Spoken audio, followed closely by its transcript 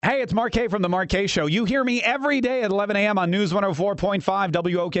Hey, it's Mark K from The Mark K Show. You hear me every day at 11 a.m. on News 104.5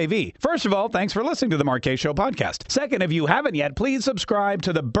 WOKV. First of all, thanks for listening to The Mark K Show podcast. Second, if you haven't yet, please subscribe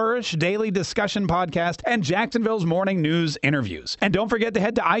to the Burrish Daily Discussion podcast and Jacksonville's Morning News interviews. And don't forget to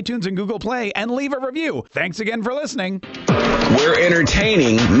head to iTunes and Google Play and leave a review. Thanks again for listening. Where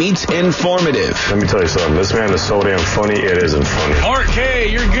entertaining meets informative. Let me tell you something. This man is so damn funny, it isn't funny. Mark K,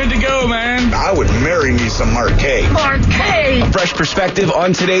 you're good to go, man. I would marry me some Mark K. Mark K. A fresh perspective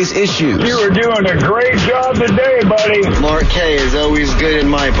on today's issues. You are doing a great job today, buddy. Mark K is always good in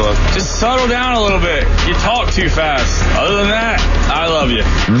my book. Just settle down a little bit. You talk too fast. Other than that, I love you.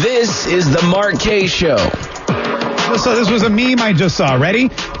 This is the Mark K Show. So this was a meme I just saw.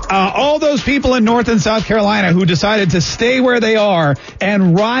 Ready? All those people in North and South Carolina who decided to stay where they are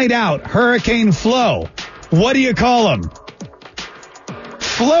and ride out Hurricane Flo. What do you call them?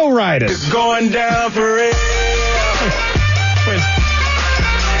 Flo riders. It's going down for real.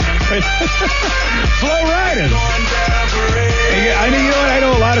 Flo riders. I know, you know what? I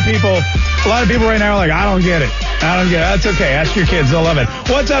know a lot of people right now are like, I don't get it. That's okay. Ask your kids. They'll love it.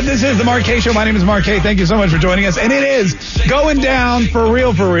 What's up? This is the Mark K Show. My name is Mark K. Thank you so much for joining us. And it is going down for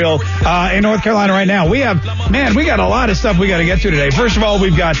real, in North Carolina right now. We got a lot of stuff we got to get to today. First of all,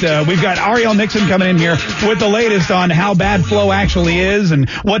 we've got Arielle Nixon coming in here with the latest on how bad Flo actually is and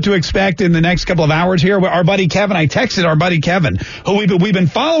what to expect in the next couple of hours here. Our buddy Kevin, I texted our buddy Kevin, who we've been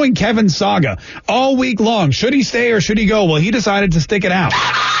following Kevin's saga all week long. Should he stay or should he go? Well, he decided to stick it out.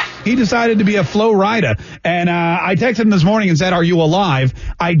 He decided to be a Flo rider. And I texted him this morning and said, are you alive?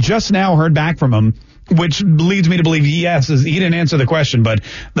 I just now heard back from him, which leads me to believe yes. He didn't answer the question, but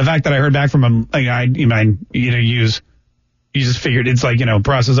the fact that I heard back from him, you just figured it's like,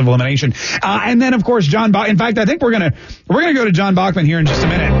 process of elimination. And then, of course, John Bachman. In fact, I think we're going to go to John Bachman here in just a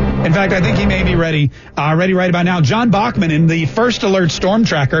minute. In fact, I think he may be ready right about now. John Bachman in the First Alert Storm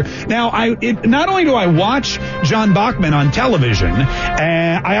Tracker. Now, not only do I watch John Bachman on television,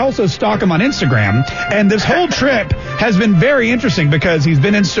 I also stalk him on Instagram. And this whole trip has been very interesting because he's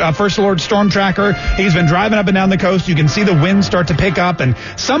been in First Alert Storm Tracker. He's been driving up and down the coast. You can see the wind start to pick up. And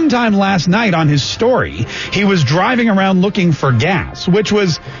sometime last night on his story, he was driving around looking for gas, which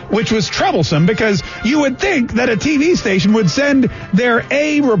was troublesome because you would think that a TV station would send their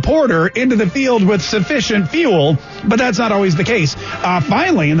A reporter into the field with sufficient fuel, but that's not always the case.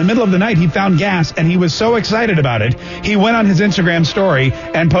 Finally, in the middle of the night, he found gas, and he was so excited about it, he went on his Instagram story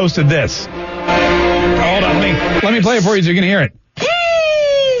and posted this. Hold on, let me play it for you so you can hear it.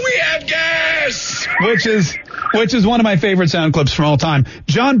 Woo! We have gas! Which is one of my favorite sound clips from all time.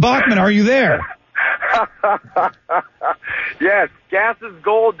 John Bachman, are you there? Yes, gas is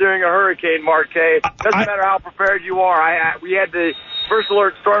gold during a hurricane, Mark K. Doesn't matter how prepared you are. We had the First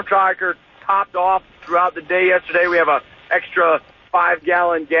Alert Storm Tracker topped off throughout the day yesterday. We have a extra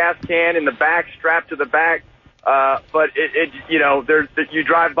 5-gallon gas can in the back, strapped to the back. But you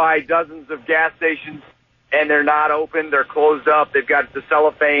drive by dozens of gas stations and they're not open. They're closed up. They've got the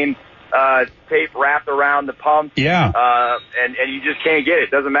cellophane tape wrapped around the pump. Yeah. And you just can't get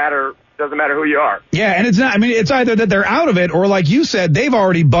it. Doesn't matter who you are. Yeah, and it's either that they're out of it or, like you said, they've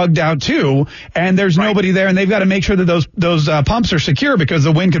already bugged out too, and there's nobody there, and they've got to make sure that those pumps are secure because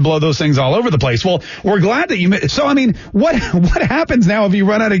the wind could blow those things all over the place. Well, we're glad that so what happens now if you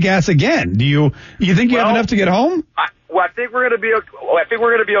run out of gas again? Do you think you have enough to get home? I think we're going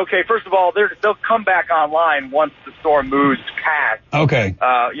to be okay. First of all, they'll come back online once the storm moves past. Okay.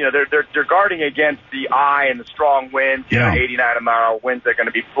 They're guarding against the eye and the strong winds. 89-mile winds that are going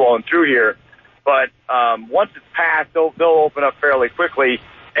to be flowing through here. But once it's passed, they'll open up fairly quickly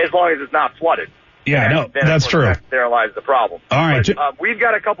as long as it's not flooded. Yeah, that's true. There lies the problem. All right. But, we've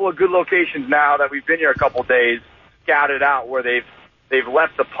got a couple of good locations now that we've been here a couple of days, scouted out where they've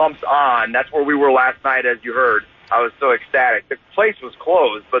left the pumps on. That's where we were last night, as you heard. I was so ecstatic. The place was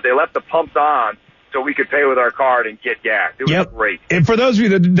closed, but they left the pumps on so we could pay with our card and get gas. It was great. And for those of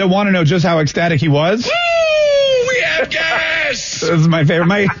you that want to know just how ecstatic he was, Woo! We have gas! This is my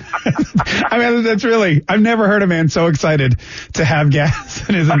favorite. That's really, I've never heard a man so excited to have gas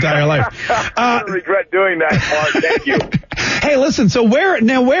in his entire life. I regret doing that, Mark. Thank you. Hey, listen, so where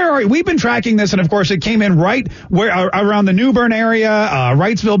are you? We've been tracking this, and of course it came in right around the New Bern area,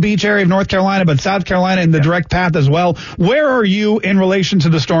 Wrightsville Beach area of North Carolina, but South Carolina in the direct path as well. Where are you in relation to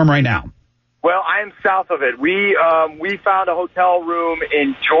the storm right now? Well, I am south of it. We found a hotel room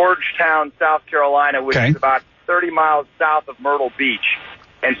in Georgetown, South Carolina, which is about 30 miles south of Myrtle Beach.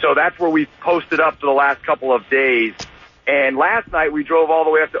 And so that's where we've posted up for the last couple of days. And last night we drove all the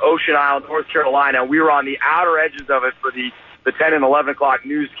way up to Ocean Isle, North Carolina. We were on the outer edges of it for the 10 and 11 o'clock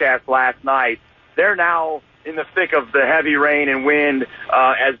newscast last night. They're now in the thick of the heavy rain and wind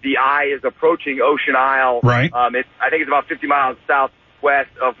as the eye is approaching Ocean Isle. Right. I think it's about 50 miles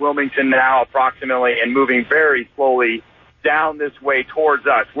southwest of Wilimington now, approximately, and moving very slowly down this way towards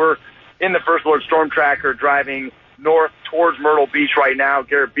us. We're in the First Alert Storm Tracker driving north towards Myrtle Beach right now.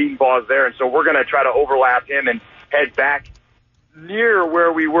 Garrett Beatonbaugh is there, and so we're going to try to overlap him and head back near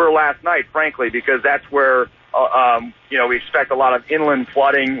where we were last night, frankly, because that's where, we expect a lot of inland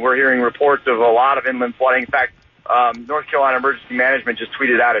flooding. We're hearing reports of a lot of inland flooding. In fact, North Carolina Emergency Management just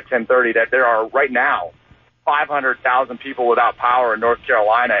tweeted out at 10:30 that there are right now 500,000 people without power in North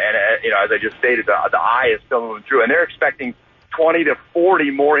Carolina. And, as I just stated, the eye is still moving through. And they're expecting 20 to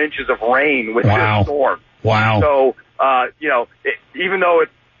 40 more inches of rain with this storm. Wow. So, even though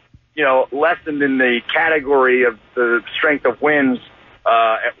it's, lessened in the category of the strength of winds,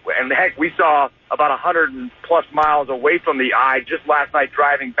 and heck, we saw about 100+ miles away from the eye just last night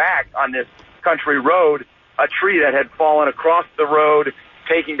driving back on this country road, a tree that had fallen across the road,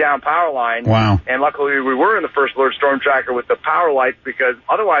 taking down power lines. Wow. And luckily we were in the First Alert Storm Tracker with the power lights, because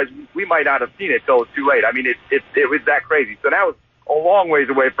otherwise we might not have seen it till it was too late. I mean, it was that crazy. So that was a long ways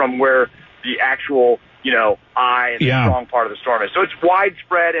away from where the actual, eye and the strong part of the storm is. So it's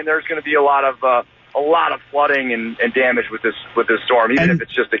widespread, and there's going to be a lot of flooding and damage with this storm, even if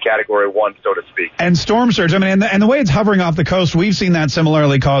it's just a Category 1, so to speak. And storm surge, I mean, and the way it's hovering off the coast, we've seen that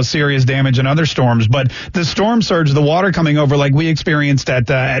similarly cause serious damage in other storms. But the storm surge, the water coming over, like we experienced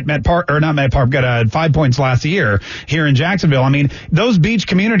at Met Park, or not Met Park, got 5 Points last year here in Jacksonville. I mean, those beach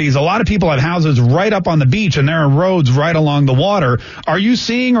communities, a lot of people have houses right up on the beach, and there are roads right along the water. Are you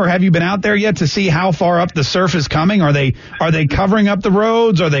seeing, or have you been out there yet to see how far up the surf is coming? Are they covering up the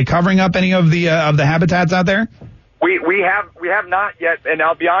roads? Are they covering up any of the habitats out there? We have not yet, and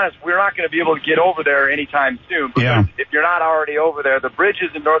I'll be honest, we're not going to be able to get over there anytime soon, because if you're not already over there, the bridges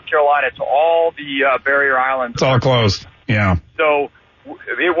in North Carolina to all the barrier islands, it's all closed. Yeah. So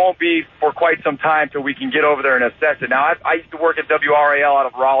it won't be for quite some time till we can get over there and assess it. Now, I used to work at WRAL out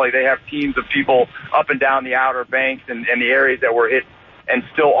of Raleigh. They have teams of people up and down the Outer Banks and the areas that were hit and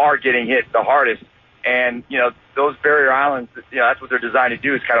still are getting hit the hardest. And, those barrier islands, that's what they're designed to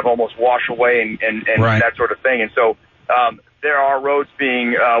do, is kind of almost wash away and right. that sort of thing. And so there are roads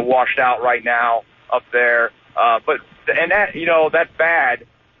being washed out right now up there. That's bad,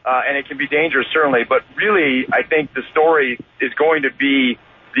 and it can be dangerous, certainly. But really, I think the story is going to be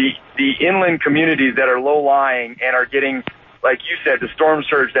the inland communities that are low-lying and are getting, like you said, the storm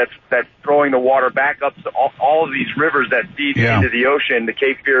surge that's throwing the water back up to all of these rivers that feed into the ocean. The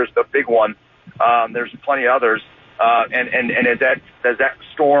Cape Fear is the big one. There's plenty of others. And as that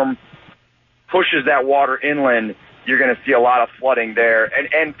storm pushes that water inland, you're going to see a lot of flooding there.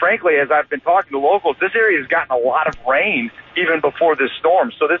 And frankly, as I've been talking to locals, this area has gotten a lot of rain even before this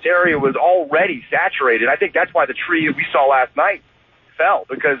storm. So this area was already saturated. I think that's why the tree we saw last night fell,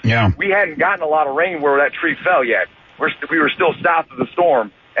 because we hadn't gotten a lot of rain where that tree fell yet. We were still south of the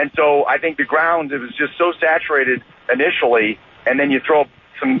storm. And so I think the ground, it was just so saturated initially, and then you throw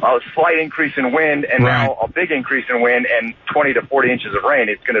a slight increase in wind, and now a big increase in wind and 20 to 40 inches of rain.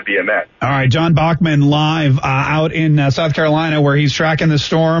 It's going to be a mess. All right, John Bachman live out in South Carolina, where he's tracking the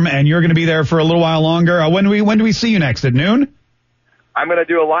storm, and you're going to be there for a little while longer. When do we see you next? At noon? I'm going to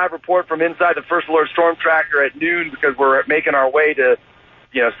do a live report from inside the First Alert Storm Tracker at noon, because we're making our way to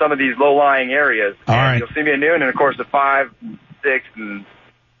some of these low-lying areas. All right. You'll see me at noon, and of course at 5, 6, and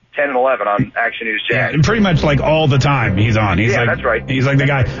 10 and 11 on Action News Chat. Yeah, and pretty much like all the time he's on. That's right. He's like the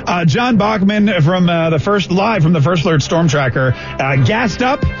guy. John Bachman from the First Alert Storm Tracker, gassed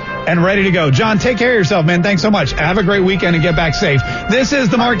up and ready to go. John, take care of yourself, man. Thanks so much. Have a great weekend and get back safe. This is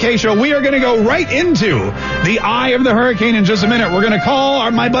the Mark K Show. We are going to go right into the eye of the hurricane in just a minute. We're going to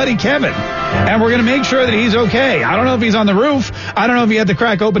call my buddy Kevin, and we're going to make sure that he's okay. I don't know if he's on the roof. I don't know if he had to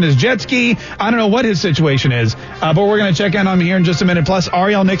crack open his jet ski. I don't know what his situation is, but we're going to check in on him here in just a minute. Plus,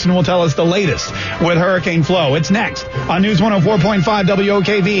 Arielle Nixon will tell us the latest with Hurricane Flo. It's next on News 104.5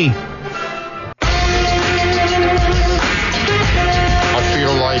 WOKV. I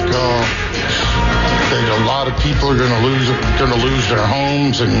feel like that a lot of people are going to lose their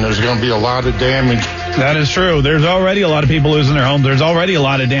homes, and there's going to be a lot of damage. That is true. There's already a lot of people losing their homes. There's already a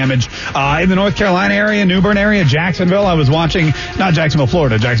lot of damage in the North Carolina area, New Bern area, Jacksonville. I was watching, not Jacksonville,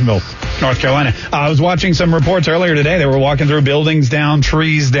 Florida, Jacksonville, North Carolina. I was watching some reports earlier today. They were walking through buildings down,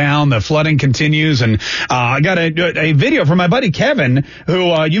 trees down. The flooding continues. And I got a video from my buddy Kevin,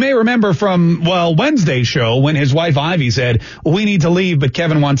 who you may remember from, Wednesday's show when his wife Ivy said, we need to leave, but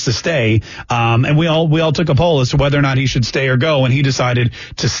Kevin wants to stay. And we all took a poll as to whether or not he should stay or go. And he decided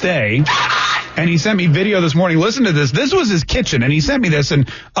to stay. And he sent me video this morning. Listen to this. This was his kitchen, and he sent me this,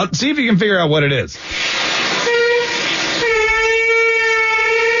 and see if you can figure out what it is.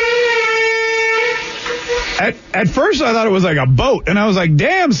 At first, I thought it was like a boat, and I was like,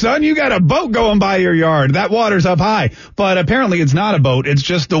 damn, son, you got a boat going by your yard. That water's up high. But apparently it's not a boat. It's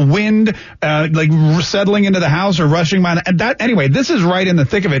just the wind settling into the house or rushing by. Anyway, this is right in the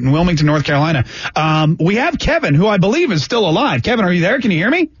thick of it in Wilimington, North Carolina. We have Kevin, who I believe is still alive. Kevin, are you there? Can you hear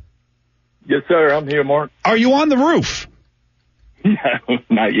me? Yes, sir. I'm here, Mark. Are you on the roof? No,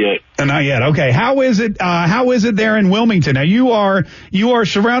 not yet. Not yet. Okay. How is it there in Wilimington? Now you are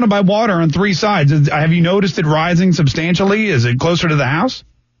surrounded by water on three sides. Have you noticed it rising substantially? Is it closer to the house?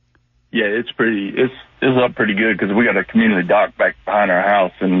 Yeah, it's up pretty good because we got a community dock back behind our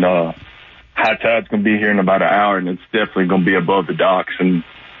house, and high tide's going to be here in about an hour, and it's definitely going to be above the docks. And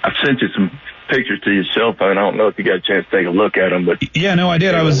I've sent you some pictures to your cell phone. I don't know if you got a chance to take a look at them, but yeah, no, I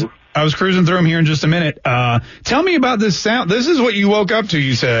did. I was cruising through them here in just a minute. Tell me about this sound. This is what you woke up to,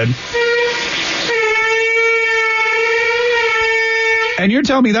 you said. And you're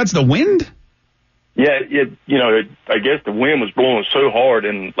telling me that's the wind? Yeah, I guess the wind was blowing so hard,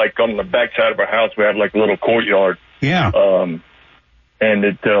 and like on the backside of our house, we have like a little courtyard. Yeah. And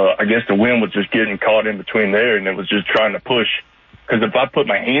I guess the wind was just getting caught in between there, and it was just trying to push. Because if I put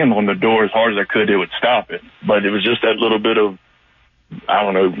my hand on the door as hard as I could, it would stop it. But it was just that little bit of, I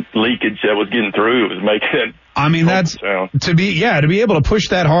don't know, leakage that was getting through. It was making it. I mean, that's sound. to be able to push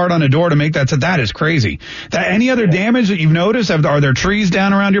that hard on a door to make that is crazy. Any other damage that you've noticed? Are there trees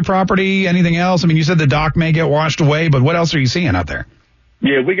down around your property? Anything else? I mean, you said the dock may get washed away, but what else are you seeing out there?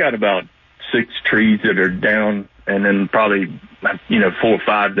 Yeah, we got about 6 trees that are down, and then probably 4 or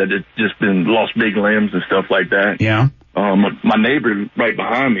 5 that have just been lost big limbs and stuff like that. Yeah. My neighbor right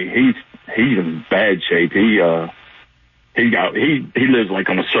behind me, he's in bad shape. He lives like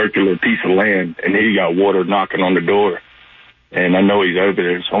on a circular piece of land, and he got water knocking on the door. And I know he's over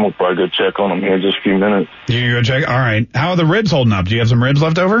there, so I'm going to probably go check on him here in just a few minutes. You go check? All right. How are the ribs holding up? Do you have some ribs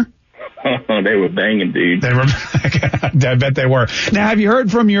left over? They were banging, dude. I bet they were. Now, have you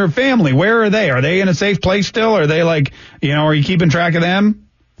heard from your family? Where are they? Are they in a safe place still? Are they are you keeping track of them?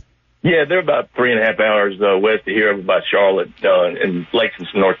 Yeah, they're about 3.5 hours west of here, over by Charlotte, in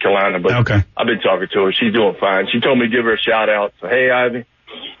Lexington, North Carolina. But okay. I've been talking to her. She's doing fine. She told me to give her a shout out. So, hey, Ivy.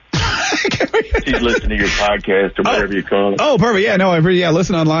 She's listening to your podcast or whatever you call it. Oh, perfect. Yeah, no,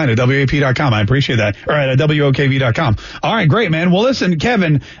 listen online at WAP.com. I appreciate that. All right, at WOKV.com. All right, great, man. Well, listen,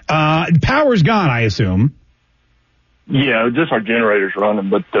 Kevin, power's gone, I assume. Yeah, just our generator's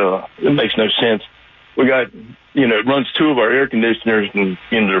running, but it makes no sense. We got, it runs 2 of our air conditioners and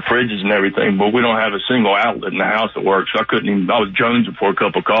into the fridges and everything, but we don't have a single outlet in the house that works. I was jonesing for a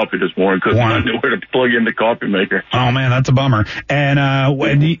cup of coffee this morning because I didn't know where to plug in the coffee maker. Oh, man, that's a bummer.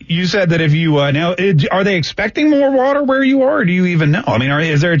 And you said that if you, now, are they expecting more water where you are, or do you even know? I mean,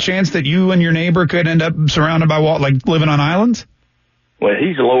 is there a chance that you and your neighbor could end up surrounded by water, like living on islands? Well,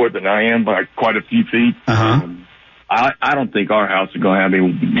 he's lower than I am by quite a few feet. Uh-huh. I don't think our house is going to have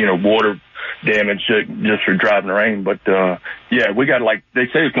any, water damage just for driving the rain. But, we got they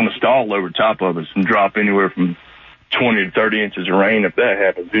say it's going to stall over top of us and drop anywhere from 20 to 30 inches of rain. If that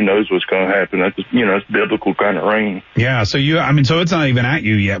happens, who knows what's going to happen? That's just, it's biblical kind of rain. Yeah. So so it's not even at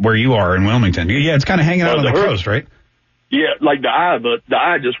you yet where you are in Wilimington. Yeah. It's kind of hanging out on the coast, right? Yeah. Like the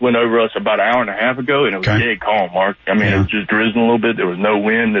eye just went over us about an hour and a half ago, and it was dead calm, Mark. I mean, It was just drizzling a little bit. There was no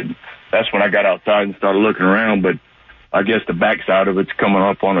wind, and that's when I got outside and started looking around. But I guess the backside of it's coming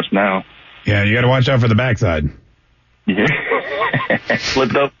up on us now. Yeah, you got to watch out for the backside. Yeah.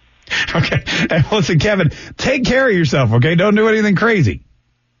 Slipped up. Okay. And listen, Kevin, take care of yourself, okay? Don't do anything crazy.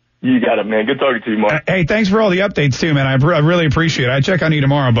 You got it, man. Good talking to you, Mark. Hey, thanks for all the updates, too, man. I really appreciate it. I check on you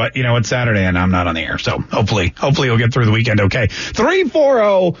tomorrow, but, it's Saturday and I'm not on the air. So hopefully you'll get through the weekend okay.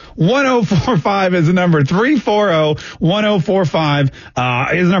 340-1045 is the number.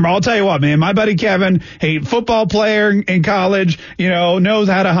 340-1045 is the number. I'll tell you what, man. My buddy Kevin, football player in college, knows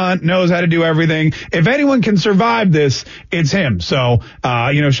how to hunt, knows how to do everything. If anyone can survive this, it's him. So,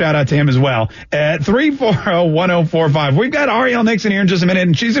 shout out to him as well. At 340-1045. We've got Arielle Nixon here in just a minute,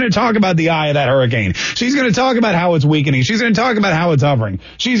 and she's going to talk about the eye of that hurricane. She's going to talk about how it's weakening. She's going to talk about how it's hovering.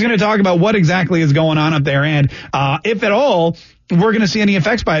 She's going to talk about what exactly is going on up there, and if at all we're going to see any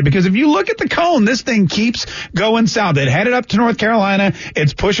effects by it, because if you look at the cone, this thing keeps going south. It headed up to North Carolina.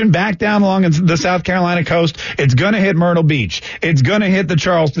 It's pushing back down along the South Carolina coast. It's going to hit Myrtle Beach. It's going to hit the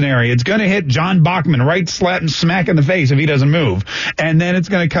Charleston area. It's going to hit John Bachman right smack in the face if he doesn't move. And then it's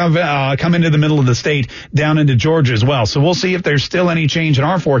going to come into the middle of the state down into Georgia as well. So we'll see if there's still any change in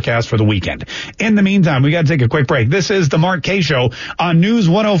our forecast for the weekend. In the meantime, we got to take a quick break. This is the Mark K Show on News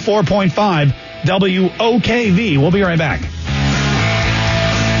 104.5 WOKV. We'll be right back.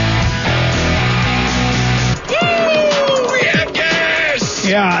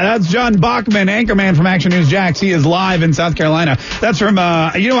 Yeah, that's John Bachman, anchorman from Action News Jax. He is live in South Carolina. That's from,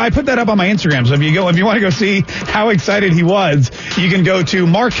 I put that up on my Instagram. So if you want to go see how excited he was, you can go to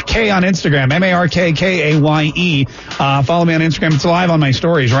Mark K on Instagram, MarkKaye. Follow me on Instagram. It's live on my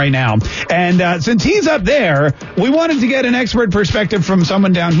stories right now. And since he's up there, we wanted to get an expert perspective from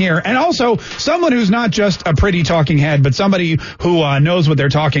someone down here, and also someone who's not just a pretty talking head, but somebody who knows what they're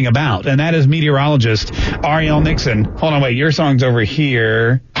talking about, and that is meteorologist Arielle Nixon. Hold on, wait, your song's over here.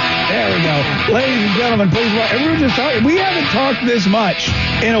 There we go. Ladies and gentlemen, please welcome. We were just talking. We haven't talked this much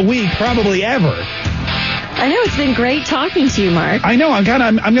in a week, probably ever. I know, it's been great talking to you, Mark. I know. I'm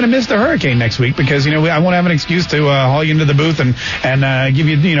going to miss the hurricane next week because, I won't have an excuse to haul you into the booth and give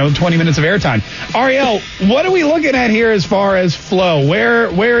you, 20 minutes of airtime. Arielle, what are we looking at here as far as Flo?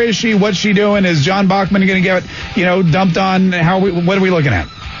 Where is she? What's she doing? Is John Bachman going to get, dumped on? What are we looking at?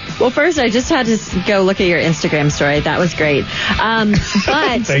 Well, first, I just had to go look at your Instagram story. That was great.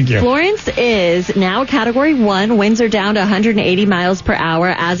 But Thank you. Florence is now Category 1. Winds are down to 180 miles per hour,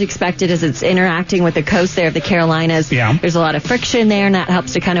 as expected, as it's interacting with the coast there of the Carolinas. Yeah. There's a lot of friction there, and that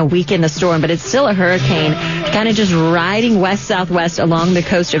helps to kind of weaken the storm. But it's still a hurricane, kind of just riding west-southwest along the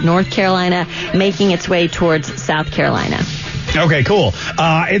coast of North Carolina, making its way towards South Carolina. Okay, cool.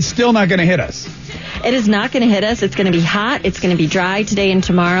 It's still not going to hit us. It is not going to hit us. It's going to be hot. It's going to be dry today and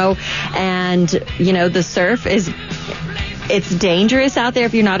tomorrow. And, the surf it's dangerous out there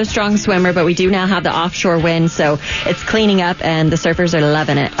if you're not a strong swimmer, but we do now have the offshore wind, so it's cleaning up, and the surfers are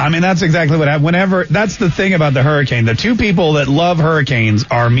loving it. I mean, that's exactly what happened. That's the thing about the hurricane. The two people that love hurricanes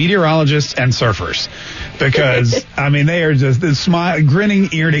are meteorologists and surfers. Because, they are just grinning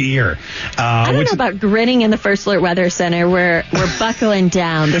ear to ear. I don't know about grinning in the First Alert Weather Center. We're buckling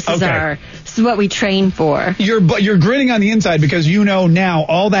down. This is what we train for. You're grinning on the inside because now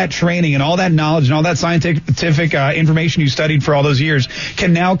all that training and all that knowledge and all that scientific information you studied for all those years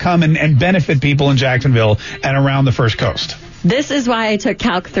can now come and benefit people in Jacksonville and around the First Coast. This is why I took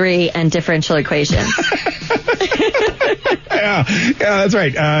Calc 3 and differential equations. Yeah, that's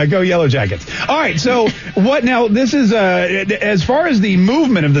right. Go Yellow Jackets. All right, so what now? This is, as far as the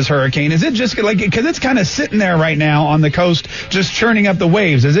movement of this hurricane, is it just because it's kind of sitting there right now on the coast, just churning up the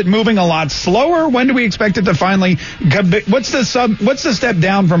waves? Is it moving a lot slower? When do we expect it to finally, what's the step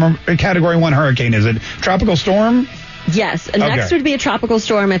down from a Category 1 hurricane? Is it tropical storm? Yes. Next would be a tropical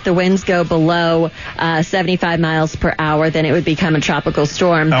storm. If the winds go below 75 miles per hour, then it would become a tropical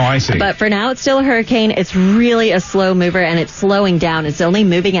storm. Oh, I see. But for now, it's still a hurricane. It's really a slow mover, and it's slowing down. It's only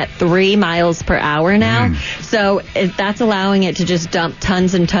moving at 3 miles per hour now. So that's allowing it to just dump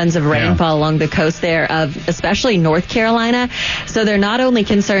tons and tons of rainfall along the coast there of especially North Carolina. So they're not only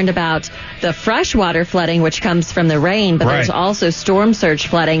concerned about the freshwater flooding, which comes from the rain, but there's also storm surge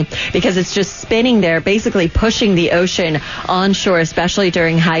flooding because it's just spinning there, basically pushing the ocean onshore, especially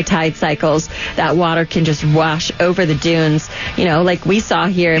during high tide cycles. That water can just wash over the dunes, like we saw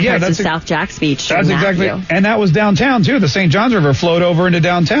here in parts of South Jax Beach. That's exactly, and that was downtown too. The St. Johns River flowed over into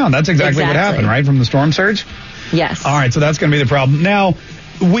downtown. That's exactly what happened, right, from the storm surge? Yes. All right, so that's going to be the problem. Now,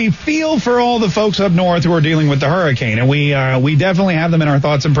 we feel for all the folks up north who are dealing with the hurricane, and we definitely have them in our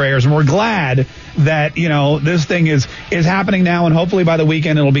thoughts and prayers, and we're glad that, this thing is happening now, and hopefully by the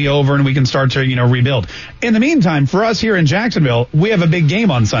weekend it'll be over and we can start to, rebuild. In the meantime, for us here in Jacksonville, we have a big game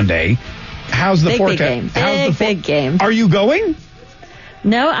on Sunday. How's the forecast? Big game. Are you going?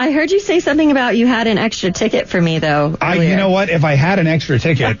 No, I heard you say something about you had an extra ticket for me, though. You know what? If I had an extra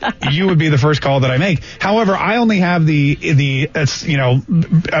ticket, you would be the first call that I make. However, I only have a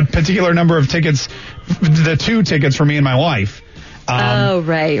particular number of tickets, the 2 tickets for me and my wife.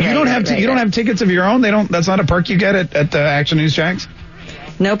 Right. You don't have tickets of your own. That's not a perk you get at Action News Jax.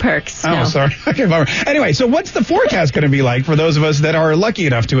 No perks. Oh, no. Sorry. Okay, bummer. Anyway, so what's the forecast going to be like for those of us that are lucky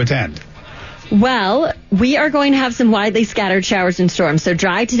enough to attend? Well, we are going to have some widely scattered showers and storms. So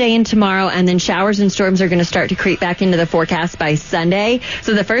dry today and tomorrow, and then showers and storms are going to start to creep back into the forecast by Sunday.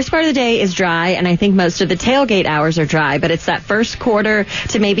 So the first part of the day is dry, and I think most of the tailgate hours are dry, but it's that first quarter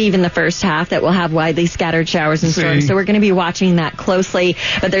to maybe even the first half that will have widely scattered showers and storms. So we're going to be watching that closely,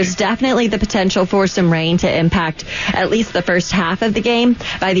 but there's definitely the potential for some rain to impact at least the first half of the game.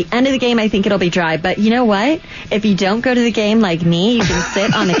 By the end of the game, I think it'll be dry. But you know what? If you don't go to the game like me, you can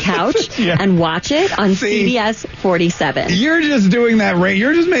sit on the couch and watch it on CBS 47. You're just doing that rain.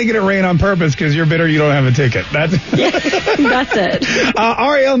 You're just making it rain on purpose because you're bitter you don't have a ticket. That's it.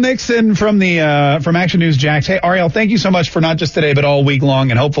 Arielle Nixon from Action News Jax. Hey, Arielle, thank you so much for not just today but all week long,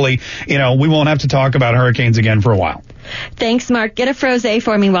 and hopefully, we won't have to talk about hurricanes again for a while. Thanks, Mark. Get a frosé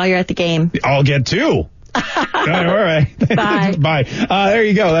for me while you're at the game. I'll get 2. All right. Bye. Bye. There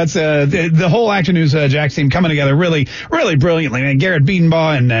you go. That's the whole Action News Jax team coming together really, really brilliantly. And Garrett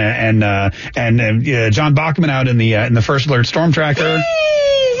Biedenbaugh and John Bachman out in the First Alert Storm Tracker.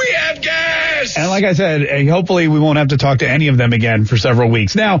 We have gas! And like I said, hopefully we won't have to talk to any of them again for several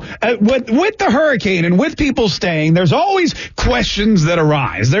weeks. Now, with the hurricane and with people staying, there's always questions that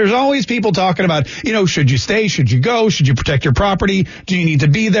arise. There's always people talking about, should you stay? Should you go? Should you protect your property? Do you need to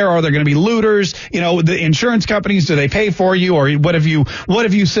be there? Are there going to be looters? The insurance companies, do they pay for you? Or what if you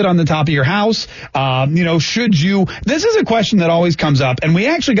sit on the top of your house? Should you? This is a question that always comes up. And we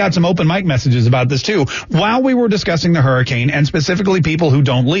actually got some open mic messages about this too while we were discussing the hurricane and specifically people who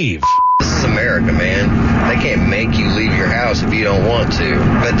don't leave. This is America, man. They can't make you leave your house if you don't want to.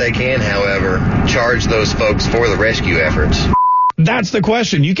 But they can, however, charge those folks for the rescue efforts. That's the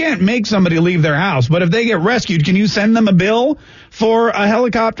question. You can't make somebody leave their house, but if they get rescued, can you send them a bill for a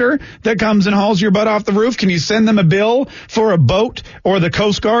helicopter that comes and hauls your butt off the roof? Can you send them a bill for a boat or the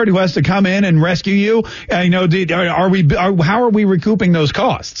Coast Guard who has to come in and rescue you? How are we recouping those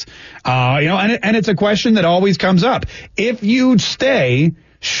costs? And it's a question that always comes up. If you stay,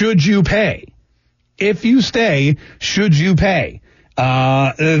 should you pay? If you stay, should you pay?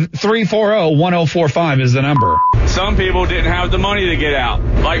 340-1045 is the number. Some people didn't have the money to get out.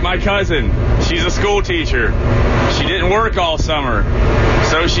 Like my cousin. She's a school teacher. She didn't work all summer.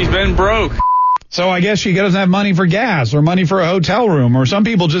 So she's been broke. So I guess she doesn't have money for gas or money for a hotel room, or some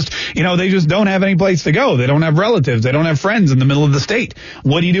people just, they just don't have any place to go. They don't have relatives. They don't have friends in the middle of the state.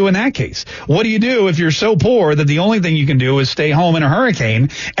 What do you do in that case? What do you do if you're so poor that the only thing you can do is stay home in a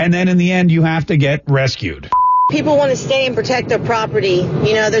hurricane and then in the end you have to get rescued? People want to stay and protect their property.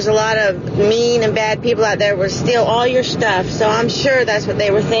 There's a lot of mean and bad people out there who will steal all your stuff. So I'm sure that's what they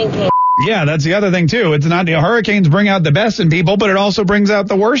were thinking. Yeah, that's the other thing too. It's not, hurricanes bring out the best in people, but it also brings out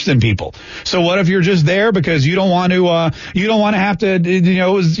the worst in people. So what if you're just there because you don't want to have to,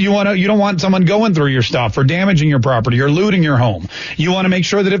 you don't want someone going through your stuff or damaging your property or looting your home. You want to make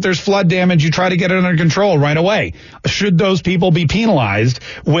sure that if there's flood damage, you try to get it under control right away. Should those people be penalized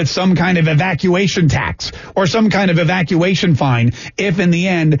with some kind of evacuation tax or some kind of evacuation fine if in the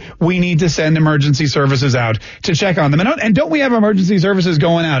end we need to send emergency services out to check on them? And don't we have emergency services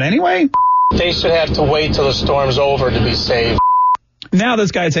going out anyway? They should have to wait till the storm's over to be saved. Now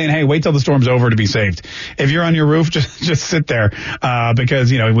this guy's saying, hey, wait till the storm's over to be saved. If you're on your roof, just sit there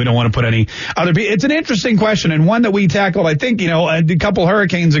because, we don't want to put any other people. It's an interesting question and one that we tackled, I think, a couple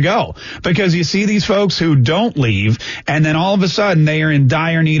hurricanes ago, because you see these folks who don't leave and then all of a sudden they are in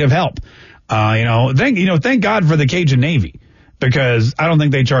dire need of help. Thank God for the Cajun Navy, because I don't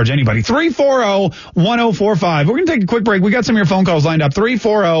think they charge anybody. 340-1045. We're going to take a quick break. We got some of your phone calls lined up.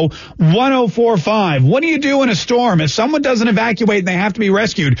 340-1045. What do you do in a storm? If someone doesn't evacuate and they have to be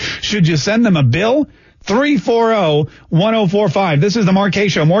rescued, should you send them a bill? 340-1045. This is the Mark K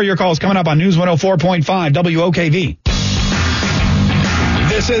Show. More of your calls coming up on News 104.5 WOKV.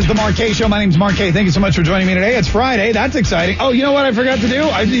 This is the Mark K Show. My name's Mark K. Thank you so much for joining me today. It's Friday. That's exciting. Oh, you know what I forgot to do?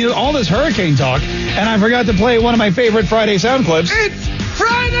 I did all this hurricane talk, and I forgot to play one of my favorite Friday sound clips. It's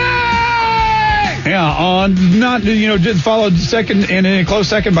Friday! Yeah, just followed in a close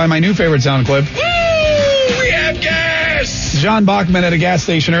second by my new favorite sound clip. Woo! We have gas! John Bachman at a gas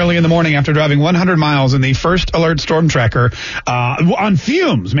station early in the morning after driving 100 miles in the First Alert Storm Tracker on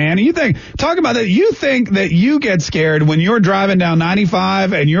fumes, man. Talk about that. You think that you get scared when you're driving down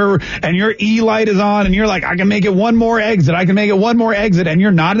 95 and your E light is on and you're like, I can make it one more exit, and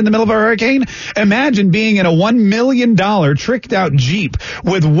you're not in the middle of a hurricane? Imagine being in a $1 million tricked out Jeep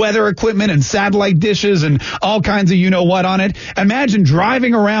with weather equipment and satellite dishes and all kinds of you-know-what on it. Imagine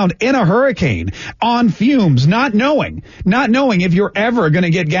driving around in a hurricane on fumes, not knowing if you're ever going to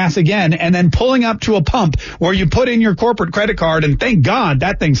get gas again, and then pulling up to a pump where you put in your corporate credit card, and thank God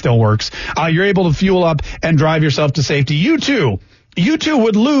that thing still works. You're able to fuel up and drive yourself to safety. You too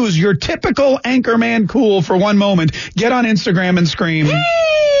would lose your typical Anchorman cool for one moment. Get on Instagram and scream, "Woo!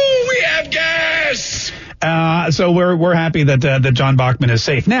 We have gas!" So we're happy that John Bachman is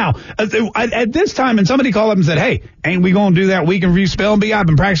safe. Now, at this time, and somebody called up and said, hey, ain't we going to do that weekend review spelling bee? I've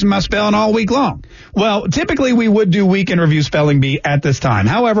been practicing my spelling all week long. Well, typically we would do weekend review spelling bee at this time.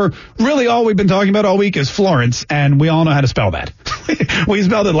 However, really all we've been talking about all week is Florence, and we all know how to spell that. We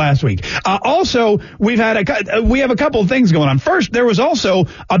spelled it last week. Also, we have a couple of things going on. First, there was also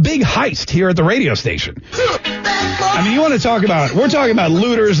a big heist here at the radio station. I mean, we're talking about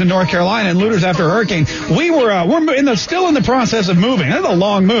looters in North Carolina and looters after a hurricane. We're still in the process of moving. That's a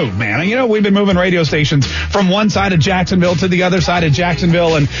long move, man. We've been moving radio stations from one side of Jacksonville to the other side of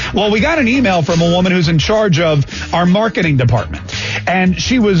Jacksonville. And, we got an email from a woman who's in charge of our marketing department. And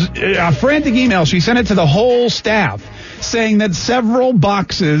she was a frantic email. She sent it to the whole staff saying that several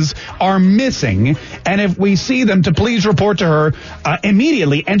boxes are missing, and if we see them, to please report to her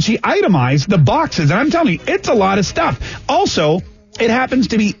immediately. And she itemized the boxes, and I'm telling you, it's a lot of stuff. Also, it happens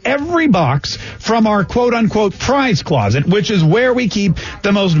to be every box from our quote-unquote prize closet, which is where we keep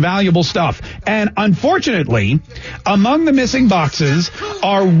the most valuable stuff. And unfortunately, among the missing boxes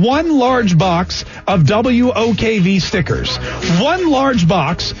are one large box of WOKV stickers, one large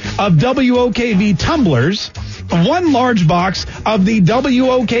box of WOKV tumblers, one large box of the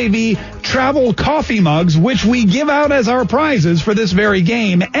WOKV travel coffee mugs, which we give out as our prizes for this very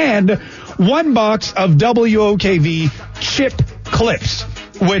game, and one box of WOKV chip clips,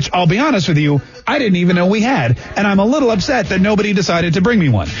 which I'll be honest with you, I didn't even know we had. And I'm a little upset that nobody decided to bring me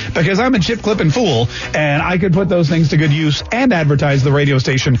one, because I'm a chip clipping fool and I could put those things to good use and advertise the radio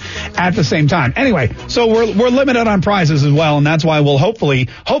station at the same time. Anyway, so we're limited on prizes as well, and that's why we'll hopefully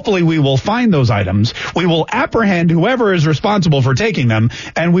we will find those items. We will apprehend whoever is responsible for taking them,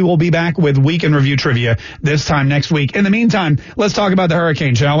 and we will be back with Week in Review trivia this time next week. In the meantime, let's talk about the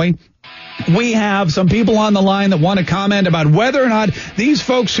hurricane, shall we? We have some people on the line that want to comment about whether or not these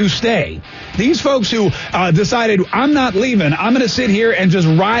folks who stay, these folks who decided, I'm not leaving, I'm going to sit here and just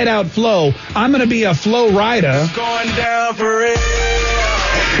ride out Flo, I'm going to be a Flo rider. Going down for real.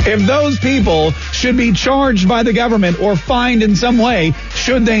 If those people should be charged by the government or fined in some way,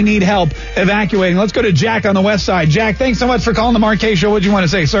 should they need help evacuating. Let's go to Jack on the west side. Jack, thanks so much for calling the Mark K Show. What do you want to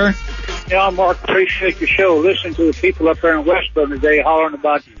say, sir? Yeah, Mark, appreciate your show. Listening to the people up there in Westbrook today hollering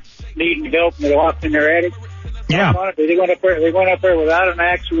about needing help and they're locked in their attic. Yeah. They went up there without an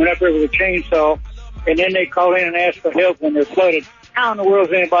axe, went up there with a chainsaw, and then they call in and ask for help when they're flooded. How in the world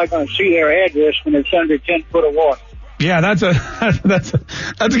is anybody going to see their address when it's under 10 foot of water? Yeah, that's a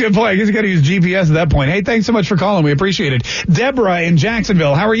good point. I guess you got to use GPS at that point. Hey, thanks so much for calling. We appreciate it. Deborah in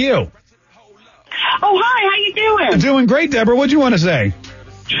Jacksonville, how are you? Oh, hi. How you doing? Doing great, Deborah. What'd you want to say?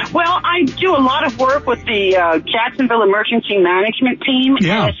 Well, I do a lot of work with the Jacksonville Emergency Management Team.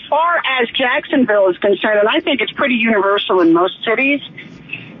 Yeah. And as far as Jacksonville is concerned, and I think it's pretty universal in most cities,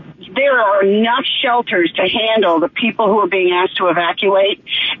 there are enough shelters to handle the people who are being asked to evacuate.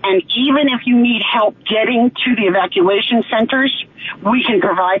 And even if you need help getting to the evacuation centers, we can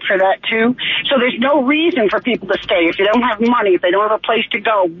provide for that too. So there's no reason for people to stay. If they don't have money, if they don't have a place to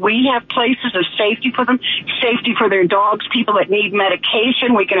go, we have places of safety for them, safety for their dogs, people that need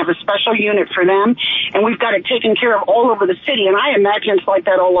medication. We can have a special unit for them. And we've got it taken care of all over the city. And I imagine it's like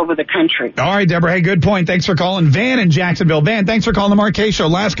that all over the country. All right, Deborah. Hey, good point. Thanks for calling. Van in Jacksonville. Van, thanks for calling the Mark K Show.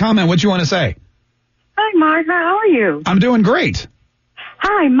 Last comment. What you want to say? Hi, Mark. How are you? I'm doing great.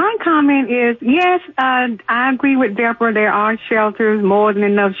 Hi, my comment is, yes, I agree with Deborah. There are shelters, more than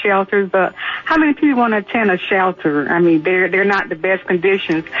enough shelters, but how many people want to attend a shelter? I mean, they're not the best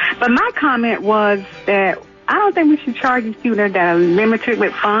conditions. But my comment was that I don't think we should charge these people that are limited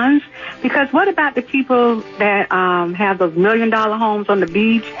with funds, because what about the people that have those $1 million homes on the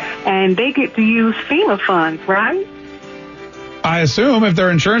beach and they get to use FEMA funds, right? I assume if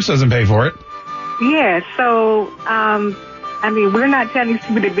their insurance doesn't pay for it. Yeah, so, I mean, we're not telling these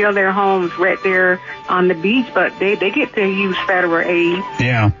people to build their homes right there on the beach, but they get to use federal aid.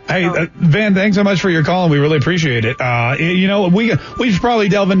 Yeah. Hey, Van, thanks so much for your call, and we really appreciate it. You know, we should probably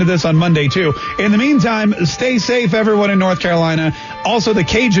delve into this on Monday, too. In the meantime, stay safe, everyone in North Carolina. Also, the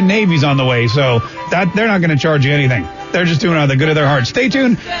Cajun Navy's on the way, so they're not going to charge you anything. They're just doing it out of the good of their hearts. Stay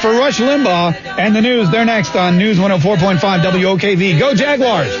tuned for Rush Limbaugh and the news. They're next on News 104.5 WOKV. Go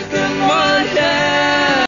Jaguars!